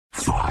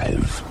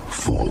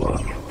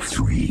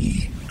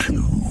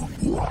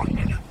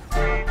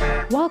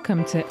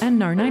Welcome to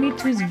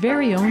NR92's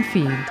very own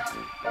feed.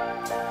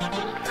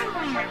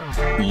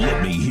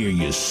 Let me hear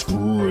you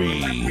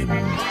scream.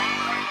 Why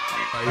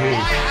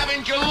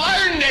haven't you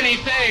learned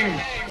anything?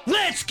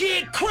 Let's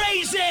get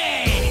crazy!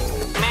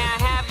 May I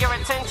have your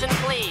attention,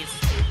 please?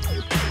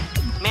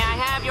 May I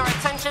have your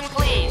attention,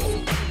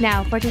 please?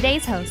 Now for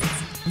today's hosts.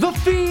 The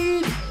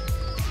feed!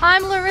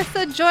 I'm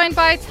Larissa, joined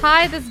by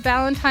Ty, this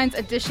Valentine's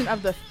edition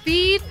of The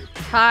Feed.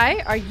 Ty,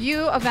 are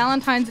you a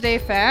Valentine's Day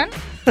fan?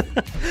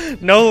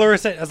 No,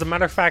 Larissa. As a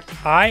matter of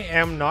fact, I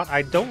am not.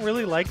 I don't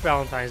really like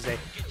Valentine's Day.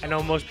 I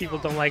know most people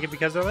don't like it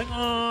because they're like,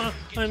 oh,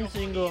 I'm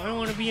single. I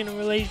want to be in a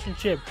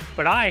relationship.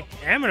 But I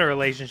am in a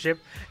relationship,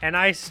 and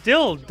I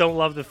still don't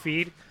love the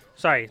feed.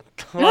 Sorry,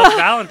 love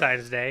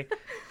Valentine's Day.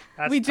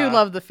 We do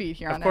love the feed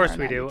here on Of course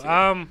we NR92.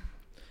 do.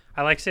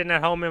 I like sitting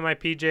at home in my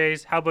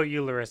PJs. How about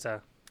you,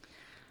 Larissa?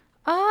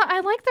 I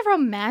like the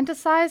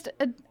romanticized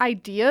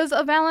ideas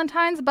of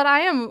Valentine's, but I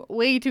am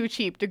way too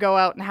cheap to go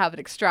out and have an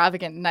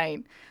extravagant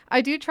night.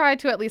 I do try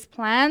to at least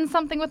plan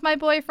something with my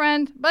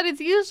boyfriend, but it's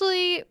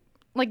usually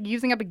like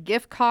using up a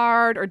gift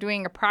card or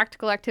doing a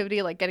practical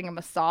activity like getting a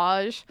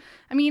massage.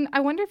 I mean, I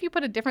wonder if you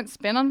put a different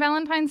spin on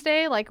Valentine's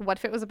Day, like what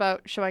if it was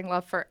about showing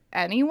love for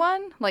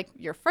anyone, like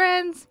your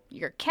friends,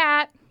 your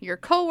cat, your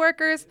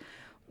coworkers?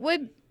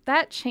 Would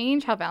that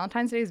change how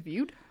Valentine's Day is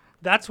viewed?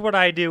 That's what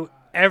I do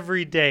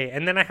every day,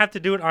 and then I have to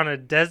do it on a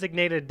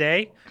designated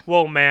day.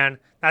 Whoa, man,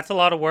 that's a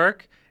lot of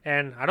work,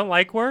 and I don't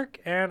like work,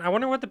 and I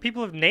wonder what the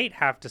people of Nate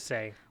have to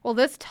say. Well,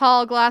 this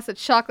tall glass of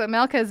chocolate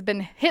milk has been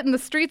hitting the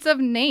streets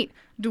of Nate.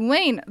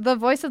 Dwayne, the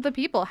voice of the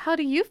people, how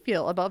do you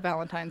feel about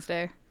Valentine's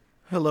Day?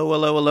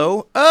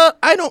 Hello.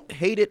 I don't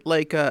hate it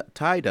like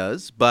Ty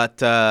does,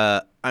 but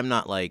I'm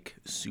not like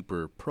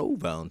super pro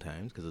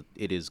Valentine's because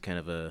it is kind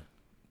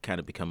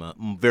of become a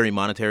very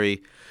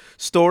monetary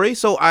story.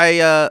 So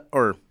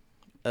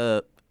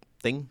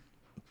thing.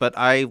 But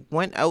I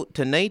went out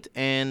to Nate,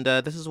 and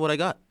this is what I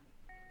got.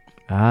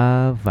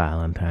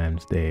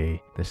 Valentine's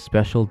Day. The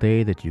special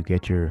day that you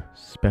get your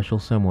special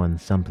someone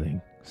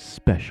something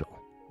special.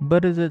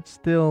 But is it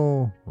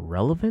still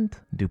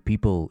relevant? Do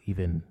people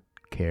even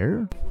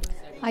care?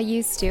 I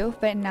used to,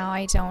 but now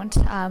I don't.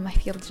 I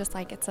feel just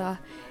like it's a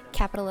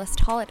capitalist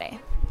holiday.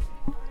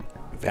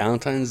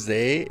 Valentine's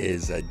Day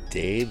is a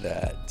day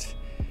that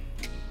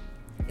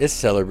is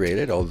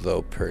celebrated,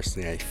 although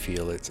personally I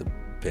feel it's a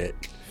bit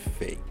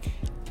fake.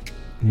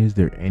 Is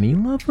there any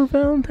love for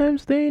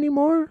Valentine's Day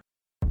anymore?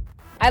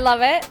 I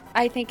love it.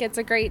 I think it's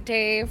a great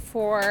day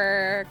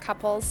for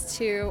couples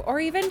to, or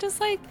even just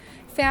like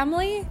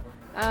family,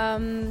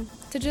 to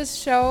just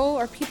show,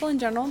 or people in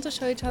general, to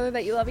show each other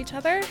that you love each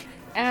other.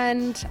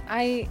 And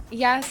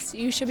yes,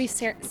 you should be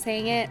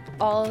saying it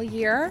all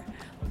year,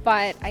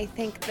 but I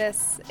think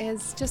this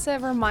is just a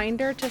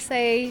reminder to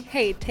say,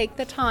 hey, take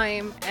the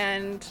time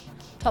and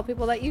tell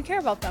people that you care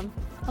about them.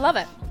 I love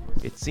it.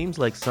 It seems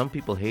like some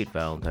people hate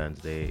Valentine's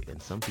Day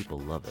and some people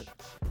love it.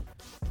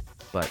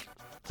 But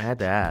I had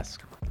to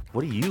ask,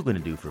 what are you going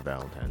to do for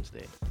Valentine's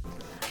Day?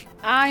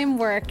 I'm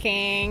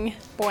working.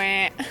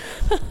 I'm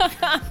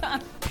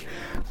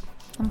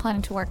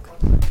planning to work.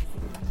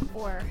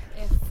 Or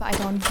if I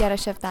don't get a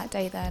shift that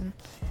day, then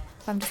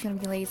I'm just going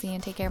to be lazy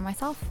and take care of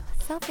myself.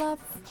 Self-love.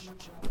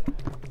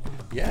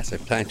 Yes, I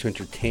plan to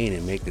entertain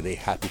and make the day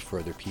happy for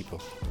other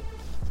people.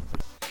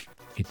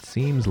 It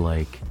seems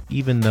like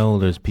even though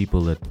there's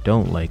people that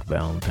don't like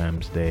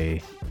Valentine's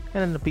Day,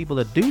 and then the people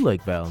that do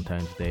like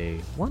Valentine's Day,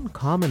 one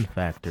common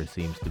factor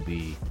seems to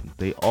be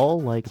they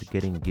all like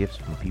getting gifts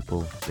from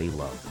people they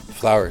love.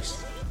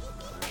 Flowers.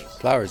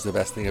 Flowers, the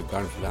best thing I've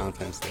gotten for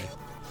Valentine's Day.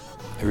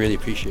 I really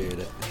appreciate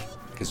it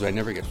because I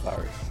never get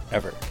flowers,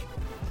 ever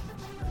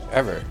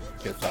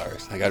get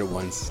flowers. I got it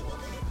once.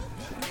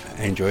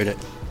 I enjoyed it.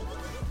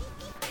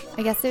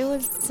 I guess it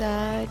was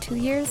 2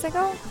 years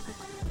ago.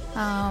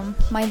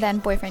 My then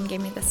boyfriend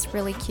gave me this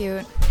really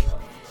cute,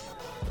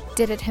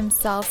 did it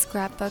himself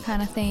scrapbook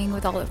kind of thing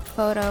with all the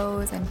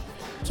photos and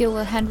cute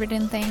little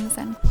handwritten things,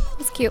 and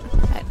it's cute,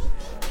 but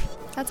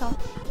that's all.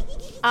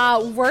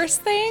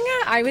 Worst thing,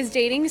 I was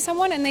dating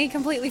someone and they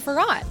completely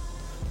forgot.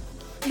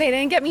 They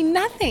didn't get me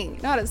nothing,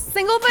 not a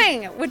single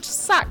thing, which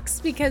sucks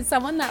because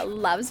someone that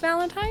loves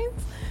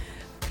Valentine's,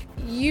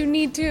 you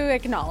need to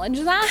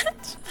acknowledge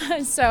that.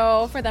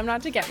 So for them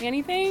not to get me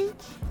anything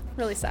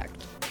really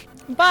sucked.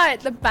 But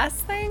the best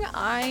thing,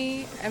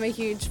 I am a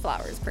huge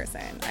flowers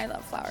person. I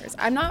love flowers.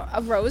 I'm not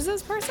a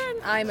roses person.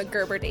 I'm a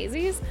Gerber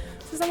daisies.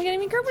 So someone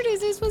getting me Gerber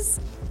daisies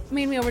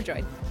made me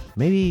overjoyed.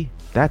 Maybe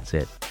that's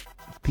it.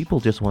 People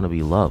just want to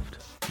be loved,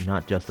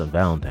 not just on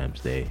Valentine's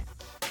Day,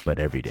 but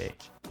every day.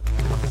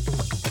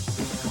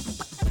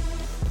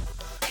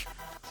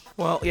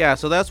 Well, yeah,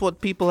 so that's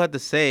what people had to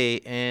say.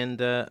 And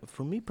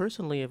for me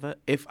personally,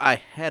 if I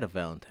had a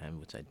Valentine,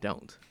 which I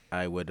don't,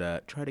 I would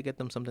try to get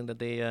them something that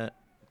they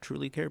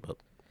truly care about.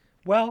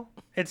 Well,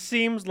 it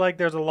seems like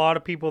there's a lot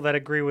of people that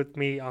agree with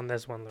me on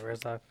this one,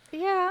 Larissa.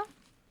 Yeah,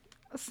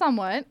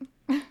 somewhat.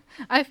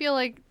 I feel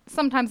like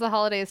sometimes the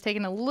holiday is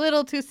taken a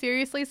little too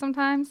seriously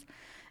sometimes.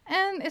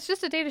 And it's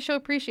just a day to show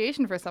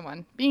appreciation for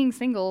someone. Being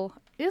single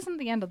isn't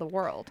the end of the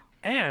world.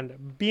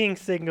 And being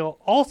single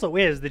also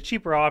is the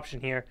cheaper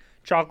option here.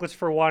 Chocolates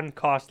for one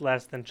cost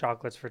less than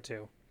chocolates for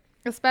two.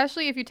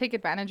 Especially if you take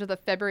advantage of the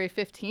February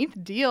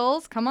 15th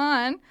deals. Come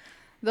on.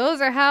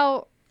 Those are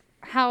how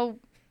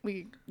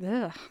we...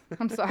 Ugh,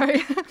 I'm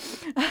sorry.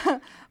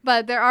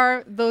 But there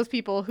are those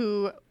people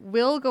who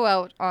will go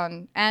out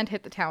on and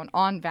hit the town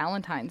on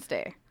Valentine's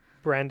Day.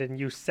 Brandon,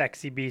 you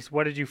sexy beast.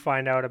 What did you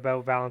find out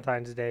about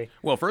Valentine's Day?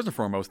 Well, first and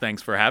foremost,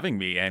 thanks for having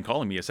me and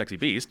calling me a sexy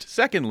beast.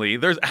 Secondly,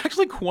 there's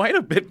actually quite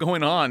a bit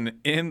going on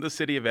in the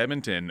city of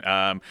Edmonton.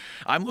 I'm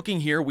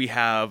looking here. We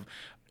have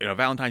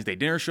Valentine's Day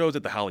dinner shows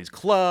at the Hollies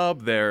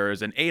Club.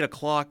 There's an 8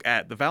 o'clock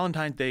at the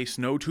Valentine's Day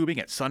snow tubing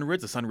at Sunridge.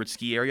 The Sunridge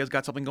ski area's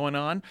got something going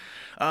on.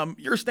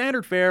 Your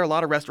standard fare, a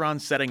lot of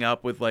restaurants setting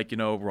up with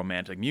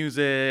romantic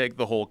music,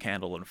 the whole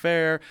candle and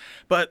fair.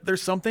 But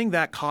there's something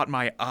that caught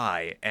my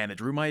eye and it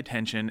drew my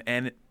attention,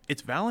 and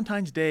it's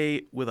Valentine's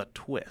Day with a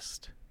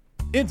twist.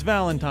 It's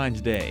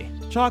Valentine's Day.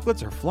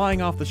 Chocolates are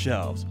flying off the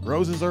shelves,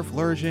 roses are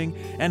flourishing,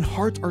 and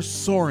hearts are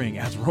soaring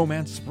as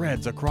romance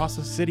spreads across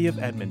the city of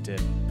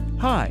Edmonton.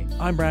 Hi,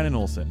 I'm Brandon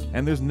Olson,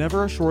 and there's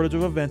never a shortage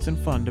of events and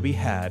fun to be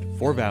had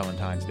for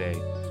Valentine's Day.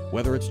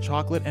 Whether it's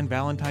chocolate and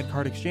Valentine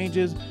card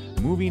exchanges,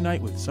 movie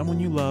night with someone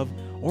you love,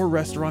 or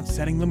restaurants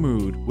setting the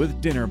mood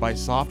with dinner by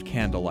soft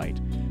candlelight,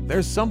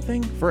 there's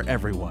something for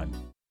everyone.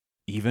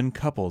 Even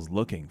couples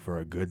looking for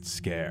a good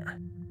scare.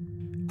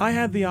 I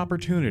had the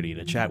opportunity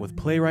to chat with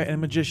playwright and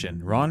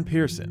magician Ron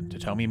Pearson to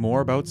tell me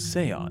more about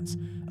Seance,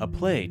 a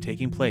play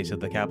taking place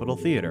at the Capitol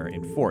Theatre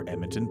in Fort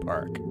Edmonton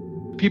Park.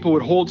 People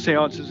would hold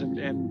seances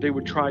and they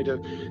would try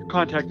to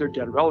contact their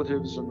dead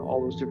relatives and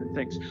all those different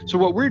things. So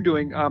what we're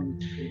doing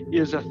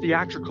is a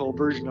theatrical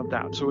version of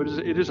that. So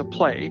it is a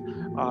play.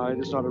 It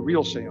is not a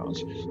real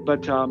seance,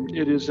 but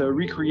it is a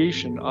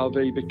recreation of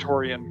a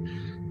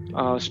Victorian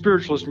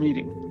spiritualist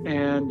meeting.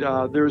 And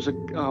there's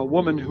a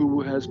woman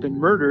who has been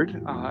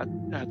murdered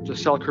at the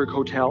Selkirk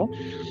Hotel,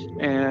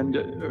 and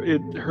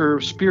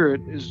her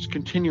spirit is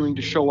continuing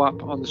to show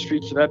up on the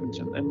streets of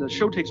Edmonton. And the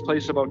show takes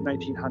place about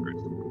 1900.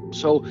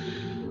 So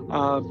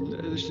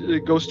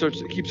the ghost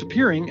keeps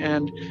appearing,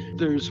 and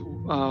there's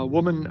a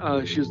woman,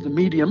 she's the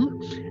medium,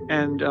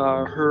 and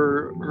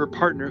her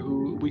partner,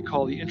 who we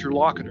call the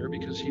interlocutor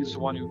because he's the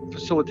one who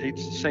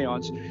facilitates the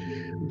seance.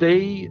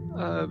 They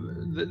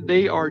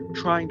are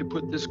trying to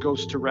put this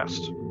ghost to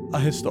rest. A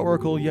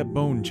historical yet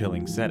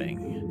bone-chilling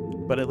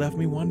setting, but it left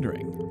me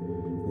wondering,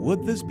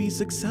 would this be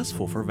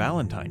successful for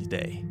Valentine's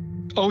Day?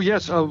 Oh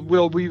yes,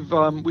 well we've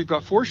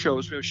got 4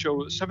 shows. We have a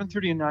show at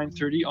 7:30 and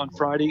 9:30 on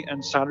Friday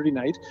and Saturday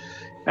night,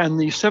 and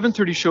the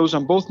 7:30 shows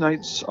on both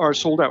nights are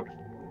sold out.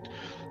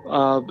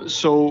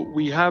 So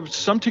we have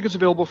some tickets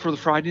available for the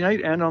Friday night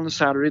and on the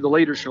Saturday, the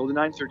later show, the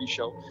 9:30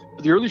 show.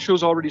 But the early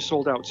show's already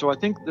sold out, so I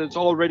think there's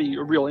already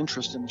a real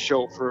interest in the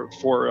show for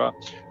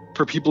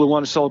people who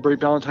want to celebrate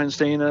Valentine's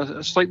Day in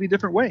a slightly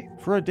different way.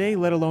 For a day,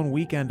 let alone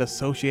weekend,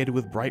 associated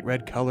with bright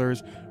red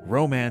colors,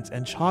 romance,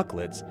 and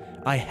chocolates,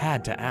 I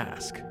had to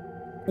ask,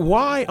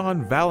 why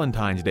on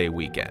Valentine's Day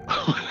weekend?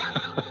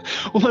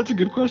 Well, that's a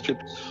good question.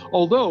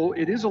 Although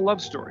it is a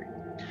love story.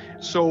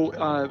 So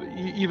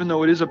even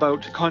though it is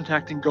about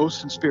contacting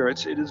ghosts and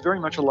spirits, it is very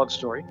much a love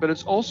story. But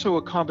it's also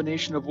a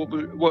combination of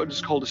what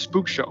is called a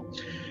spook show.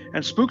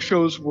 And spook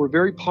shows were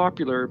very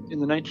popular in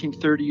the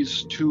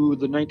 1930s to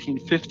the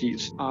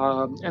 1950s.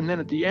 And then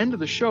at the end of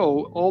the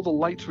show, all the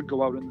lights would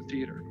go out in the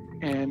theater.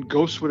 And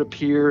ghosts would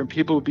appear and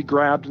people would be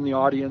grabbed in the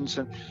audience.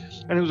 And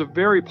it was a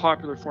very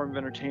popular form of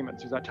entertainment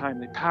through that time.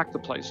 They packed the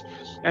place.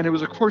 And it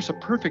was, of course, a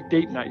perfect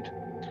date night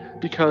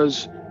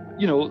because,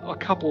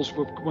 couples,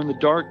 when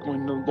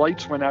the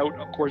lights went out,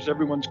 of course,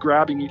 everyone's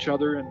grabbing each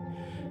other. And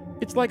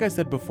it's like I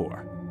said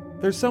before,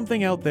 there's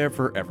something out there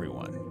for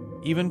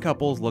everyone, even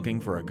couples looking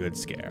for a good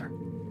scare.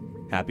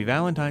 Happy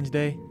Valentine's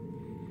Day.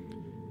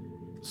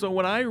 So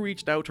when I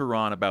reached out to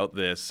Ron about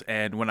this,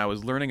 and when I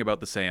was learning about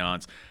the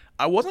seance,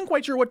 I wasn't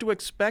quite sure what to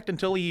expect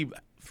until he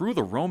threw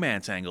the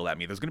romance angle at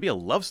me. There's going to be a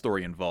love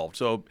story involved,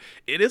 so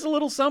it is a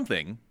little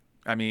something.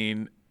 I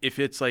mean, if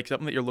it's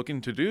something that you're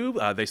looking to do,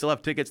 they still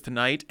have tickets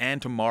tonight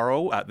and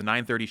tomorrow at the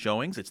 9:30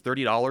 showings. It's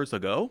 $30 to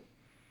go,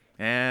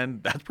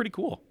 and that's pretty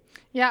cool.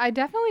 Yeah, I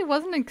definitely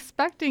wasn't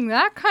expecting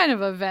that kind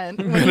of event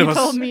when you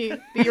told me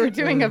that you were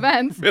doing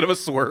events. Bit of a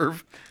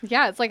swerve.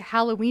 Yeah, it's like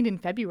Halloween in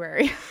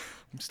February.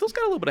 Still's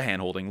got a little bit of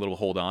hand-holding, a little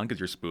hold on because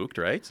you're spooked,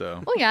 right?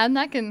 So. Well, yeah, and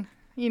that can,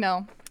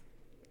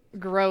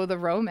 grow the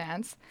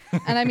romance.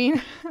 And I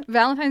mean,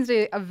 Valentine's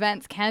Day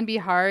events can be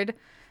hard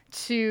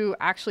to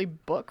actually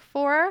book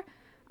for.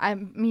 I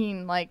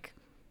mean,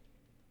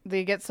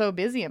 they get so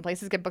busy and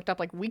places get booked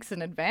up weeks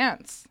in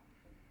advance.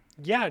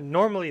 Yeah,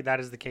 normally that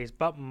is the case,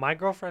 but my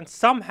girlfriend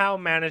somehow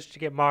managed to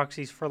get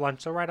Moxie's for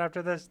lunch, so right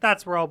after this,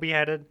 that's where I'll be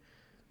headed.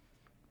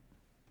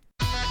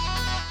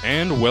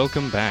 And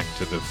welcome back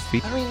to the I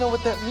don't even know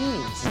what that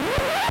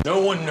means. No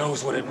one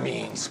knows what it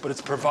means, but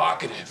it's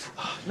provocative.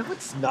 No,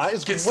 it's not.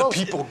 It gets the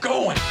people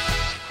going.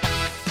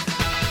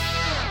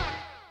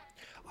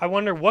 I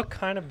wonder what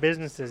kind of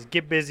businesses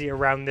get busy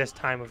around this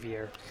time of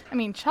year. I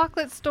mean,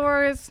 chocolate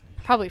stores,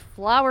 Probably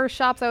flower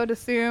shops, I would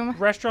assume.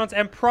 Restaurants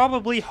and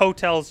probably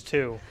hotels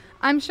too.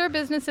 I'm sure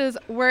businesses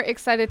were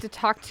excited to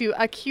talk to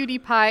a cutie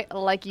pie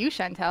like you,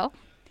 Chantal.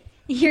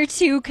 You're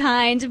too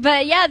kind.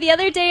 But yeah, the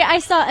other day I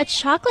saw a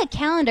chocolate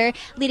calendar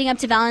leading up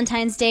to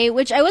Valentine's Day,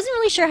 which I wasn't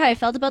really sure how I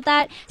felt about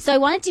that, so I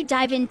wanted to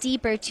dive in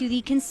deeper to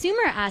the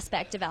consumer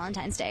aspect of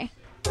Valentine's Day.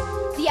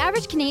 The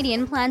average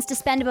Canadian plans to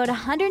spend about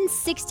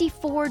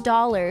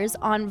 $164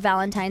 on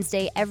Valentine's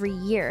Day every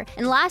year.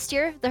 And last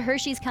year, the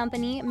Hershey's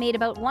company made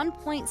about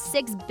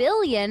 $1.6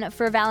 billion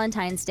for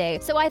Valentine's Day.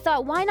 So I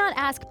thought, why not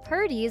ask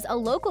Purdy's, a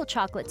local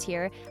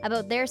chocolatier,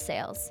 about their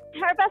sales?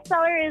 Our best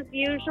seller is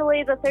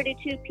usually the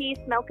 32-piece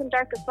Milk and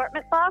Dark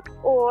assortment box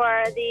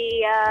or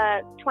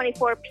the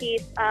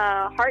 24-piece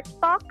Hearts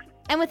box.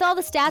 And with all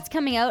the stats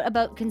coming out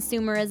about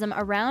consumerism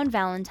around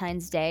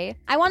Valentine's Day,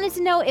 I wanted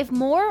to know if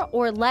more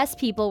or less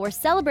people were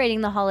celebrating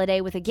the holiday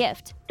with a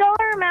gift.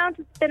 Dollar amount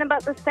has been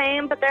about the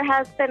same, but there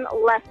has been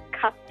less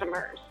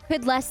customers.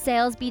 Could less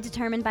sales be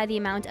determined by the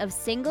amount of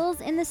singles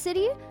in the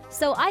city?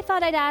 So I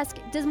thought I'd ask,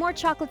 does more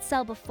chocolate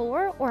sell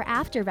before or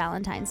after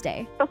Valentine's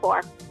Day?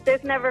 Before.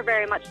 There's never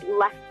very much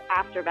left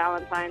after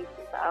Valentine's,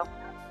 so...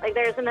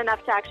 there isn't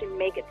enough to actually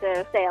make it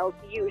to sales,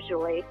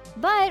 usually.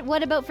 But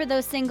what about for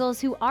those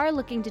singles who are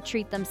looking to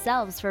treat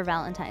themselves for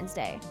Valentine's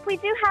Day? We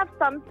do have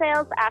some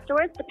sales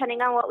afterwards,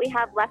 depending on what we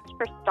have left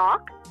for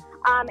stock.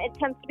 It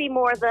tends to be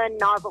more the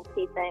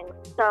novelty things.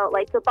 So,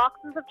 the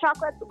boxes of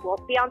chocolates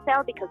won't be on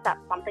sale because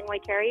that's something we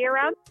carry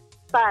around.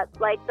 But,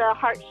 the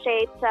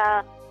heart-shaped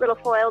little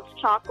foiled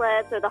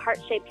chocolates or the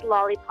heart-shaped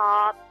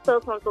lollipops,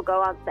 those ones will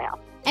go on sale.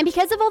 And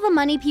because of all the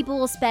money people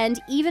will spend,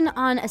 even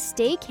on a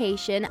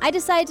staycation, I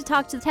decided to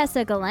talk to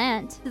Tessa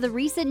Gallant, the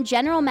recent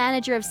general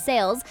manager of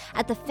sales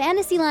at the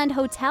Fantasyland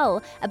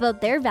Hotel, about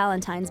their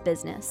Valentine's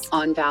business.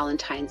 On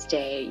Valentine's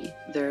Day,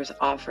 there's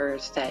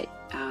offers that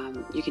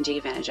you can take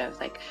advantage of,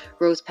 like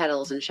rose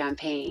petals and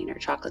champagne or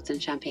chocolates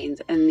and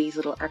champagnes and these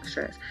little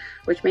extras,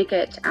 which make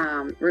it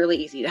really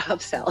easy to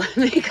upsell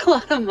and make a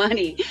lot of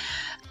money.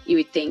 You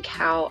would think,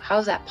 how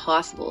is that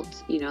possible,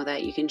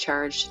 that you can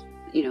charge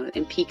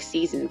in peak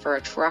season for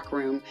a truck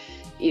room,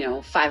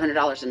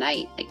 $500 a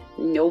night.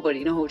 No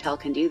hotel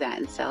can do that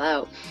and sell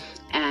out.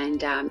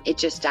 And it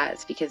just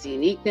does because of the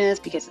uniqueness,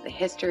 because of the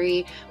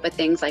history. But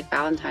things like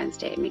Valentine's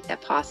Day make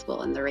that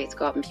possible, and the rates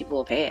go up and people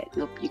will pay it.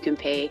 You can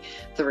pay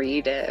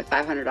 $300 to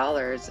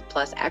 $500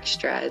 plus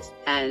extras,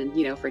 and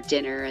for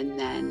dinner, and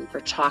then for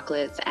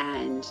chocolates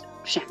and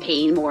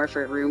champagne more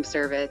for room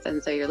service.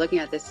 And so you're looking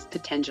at this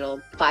potential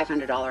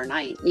 $500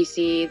 night. You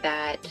see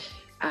that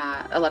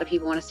a lot of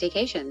people want a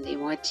staycation. They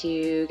want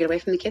to get away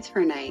from the kids for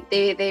a night.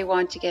 They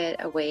want to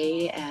get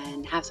away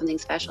and have something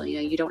special.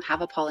 You don't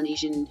have a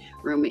Polynesian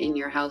room in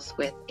your house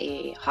with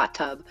a hot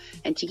tub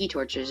and tiki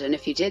torches. And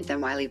if you did,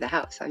 then why leave the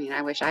house?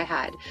 I wish I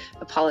had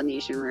a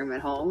Polynesian room at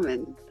home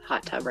and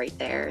hot tub right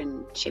there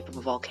in shape of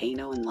a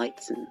volcano and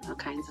lights and all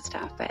kinds of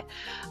stuff. But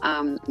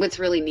what's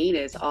really neat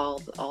is all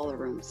the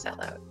rooms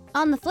sell out.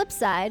 On the flip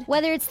side,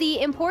 whether it's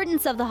the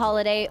importance of the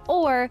holiday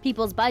or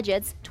people's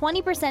budgets,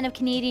 20% of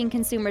Canadian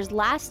consumers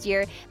last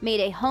year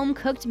made a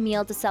home-cooked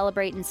meal to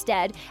celebrate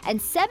instead, and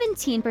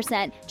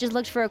 17% just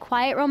looked for a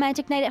quiet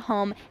romantic night at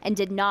home and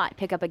did not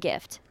pick up a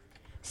gift.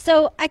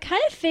 So I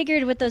kind of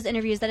figured with those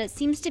interviews that it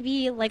seems to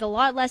be a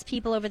lot less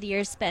people over the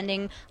years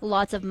spending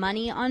lots of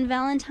money on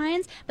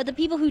Valentine's, but the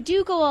people who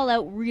do go all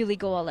out really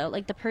go all out.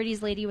 Like the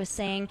Purdy's lady was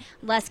saying,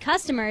 less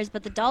customers,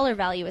 but the dollar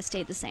value has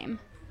stayed the same.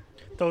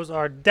 Those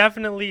are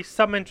definitely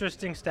some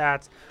interesting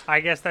stats. I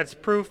guess that's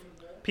proof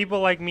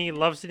people like me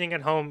love sitting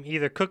at home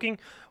either cooking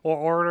or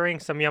ordering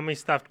some yummy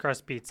stuffed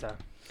crust pizza.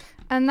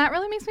 And that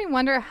really makes me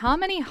wonder how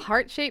many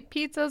heart-shaped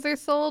pizzas are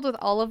sold with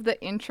all of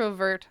the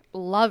introvert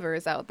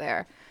lovers out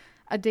there.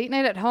 A date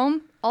night at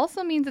home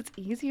also means it's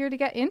easier to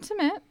get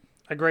intimate.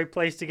 A great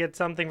place to get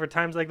something for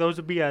times like those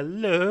would be a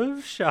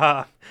love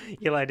shop.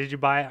 Eli, did you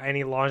buy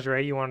any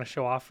lingerie you want to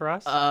show off for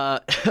us?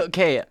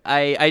 Okay,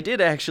 I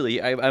did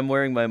actually. I'm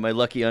wearing my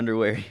lucky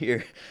underwear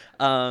here.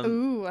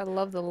 Ooh, I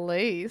love the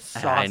lace.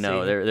 Saucy. I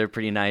know, they're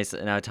pretty nice.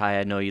 Now, Ty,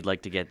 I know you'd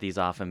like to get these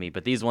off of me,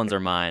 but these ones are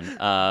mine.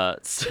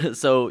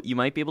 So you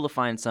might be able to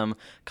find some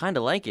kind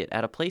of like it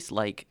at a place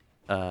like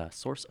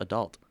Source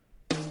Adult.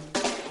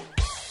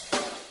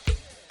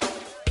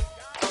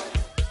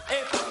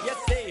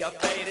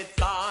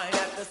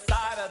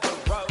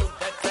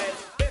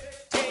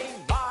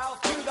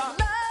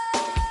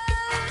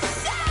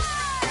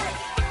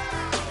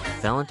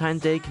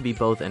 Valentine's Day can be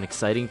both an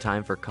exciting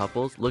time for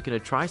couples looking to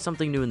try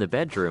something new in the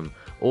bedroom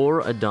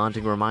or a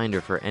daunting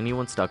reminder for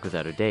anyone stuck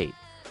without a date.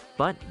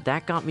 But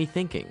that got me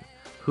thinking,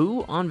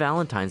 who on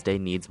Valentine's Day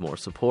needs more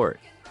support?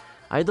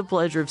 I had the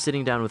pleasure of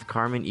sitting down with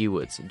Carmen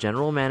Ewoods,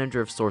 General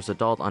Manager of Source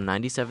Adult on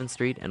 97th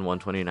Street and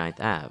 129th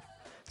Ave.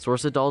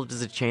 Source Adult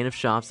is a chain of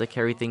shops that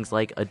carry things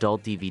like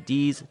adult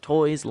DVDs,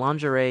 toys,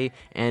 lingerie,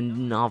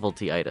 and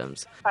novelty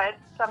items. If I had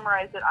to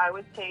summarize it, I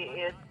would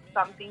say it's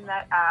something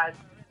that adds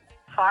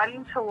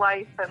fun to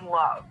life and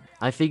love.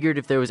 I figured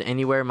if there was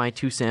anywhere my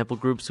two sample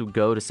groups would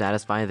go to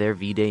satisfy their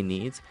V-Day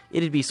needs,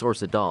 it'd be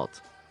Source Adult.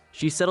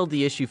 She settled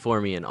the issue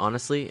for me, and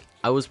honestly,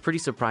 I was pretty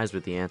surprised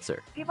with the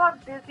answer. People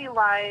have busy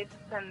lives,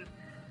 and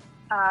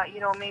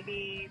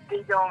maybe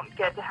they don't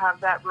get to have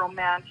that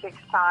romantic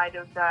side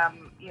of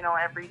them,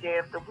 every day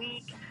of the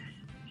week.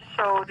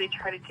 So they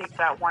try to take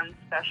that one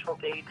special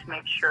day to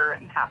make sure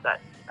and have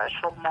that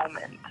special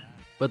moment.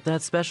 But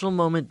that special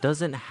moment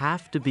doesn't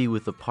have to be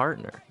with a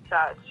partner.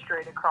 That's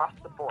straight across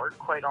the board,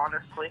 quite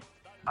honestly.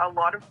 A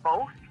lot of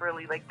both,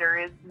 really. Like, there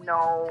is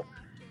no,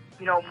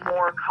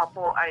 more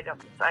couple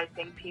items. I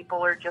think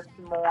people are just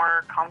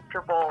more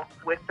comfortable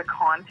with the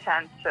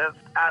content of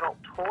adult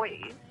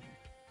toys.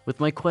 With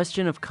my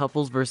question of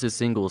couples versus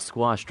singles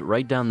squashed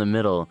right down the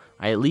middle,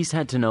 I at least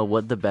had to know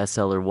what the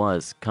bestseller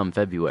was come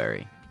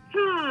February.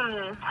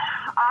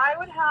 I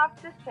would have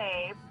to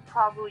say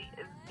probably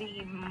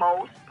the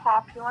most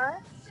popular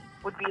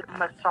would be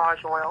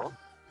massage oils.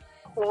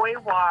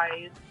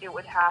 Toy-wise, it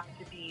would have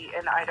to be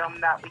an item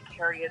that we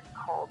carry. It's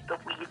called the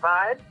Wee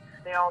Bud.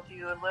 They all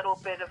do a little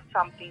bit of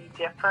something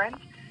different.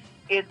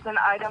 It's an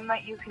item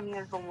that you can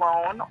use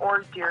alone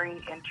or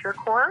during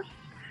intercourse,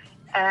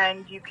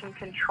 and you can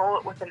control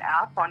it with an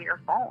app on your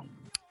phone.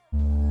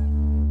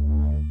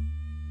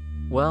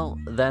 Well,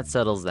 that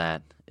settles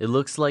that. It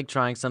looks like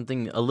trying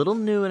something a little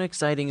new and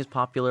exciting is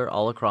popular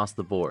all across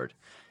the board.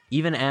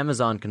 Even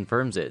Amazon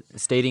confirms it,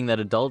 stating that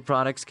adult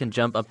products can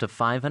jump up to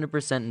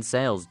 500% in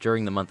sales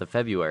during the month of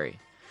February.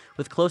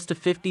 With close to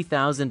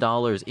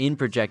 $50,000 in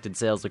projected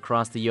sales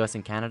across the US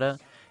and Canada,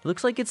 it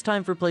looks like it's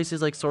time for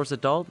places like Source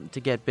Adult to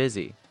get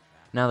busy.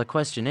 Now the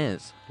question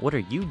is, what are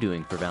you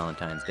doing for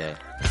Valentine's Day?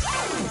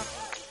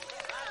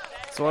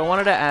 So I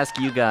wanted to ask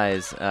you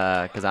guys,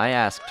 because I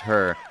asked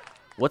her,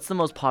 what's the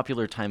most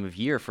popular time of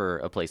year for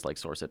a place like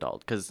Source Adult?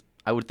 Because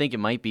I would think it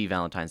might be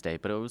Valentine's Day,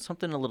 but it was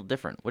something a little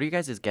different. What are you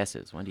guys'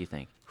 guesses? When do you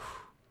think?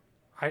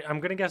 I'm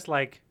going to guess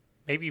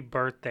maybe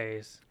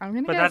birthdays. I'm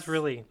going to guess... But that's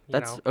really,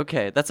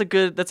 okay. That's a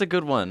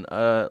good one.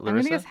 Larissa? I'm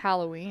going to guess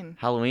Halloween.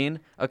 Halloween?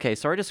 Okay,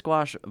 sorry to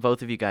squash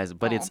both of you guys,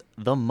 but it's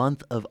the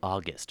month of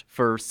August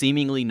for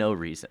seemingly no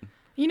reason.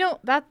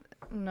 That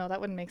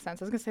wouldn't make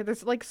sense. I was going to say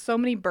there's so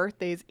many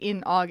birthdays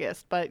in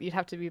August, but you'd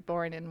have to be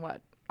born in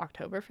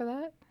October for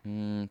that?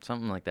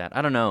 Something like that.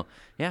 I don't know.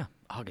 Yeah,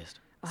 August.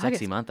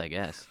 Sexy month, I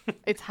guess.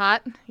 It's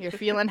hot. You're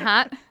feeling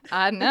hot.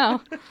 I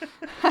know.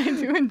 I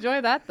do enjoy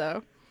that,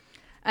 though.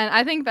 And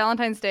I think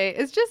Valentine's Day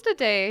is just a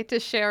day to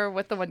share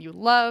with the one you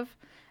love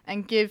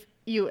and give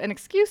you an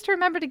excuse to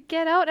remember to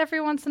get out every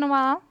once in a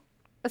while,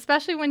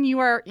 especially when you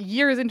are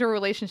years into a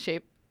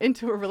relationship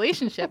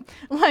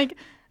like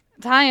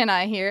Ty and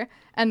I here,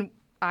 and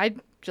I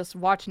just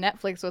watch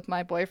Netflix with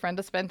my boyfriend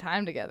to spend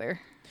time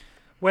together.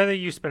 Whether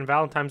you spend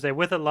Valentine's Day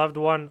with a loved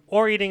one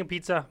or eating a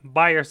pizza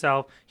by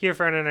yourself, here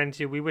for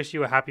NR92, we wish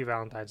you a happy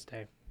Valentine's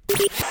Day.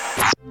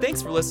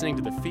 Thanks for listening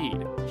to The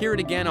Feed. Hear it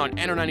again on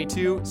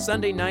NR92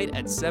 Sunday night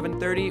at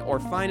 7:30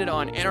 or find it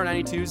on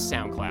NR92's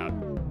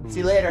SoundCloud. See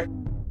you later.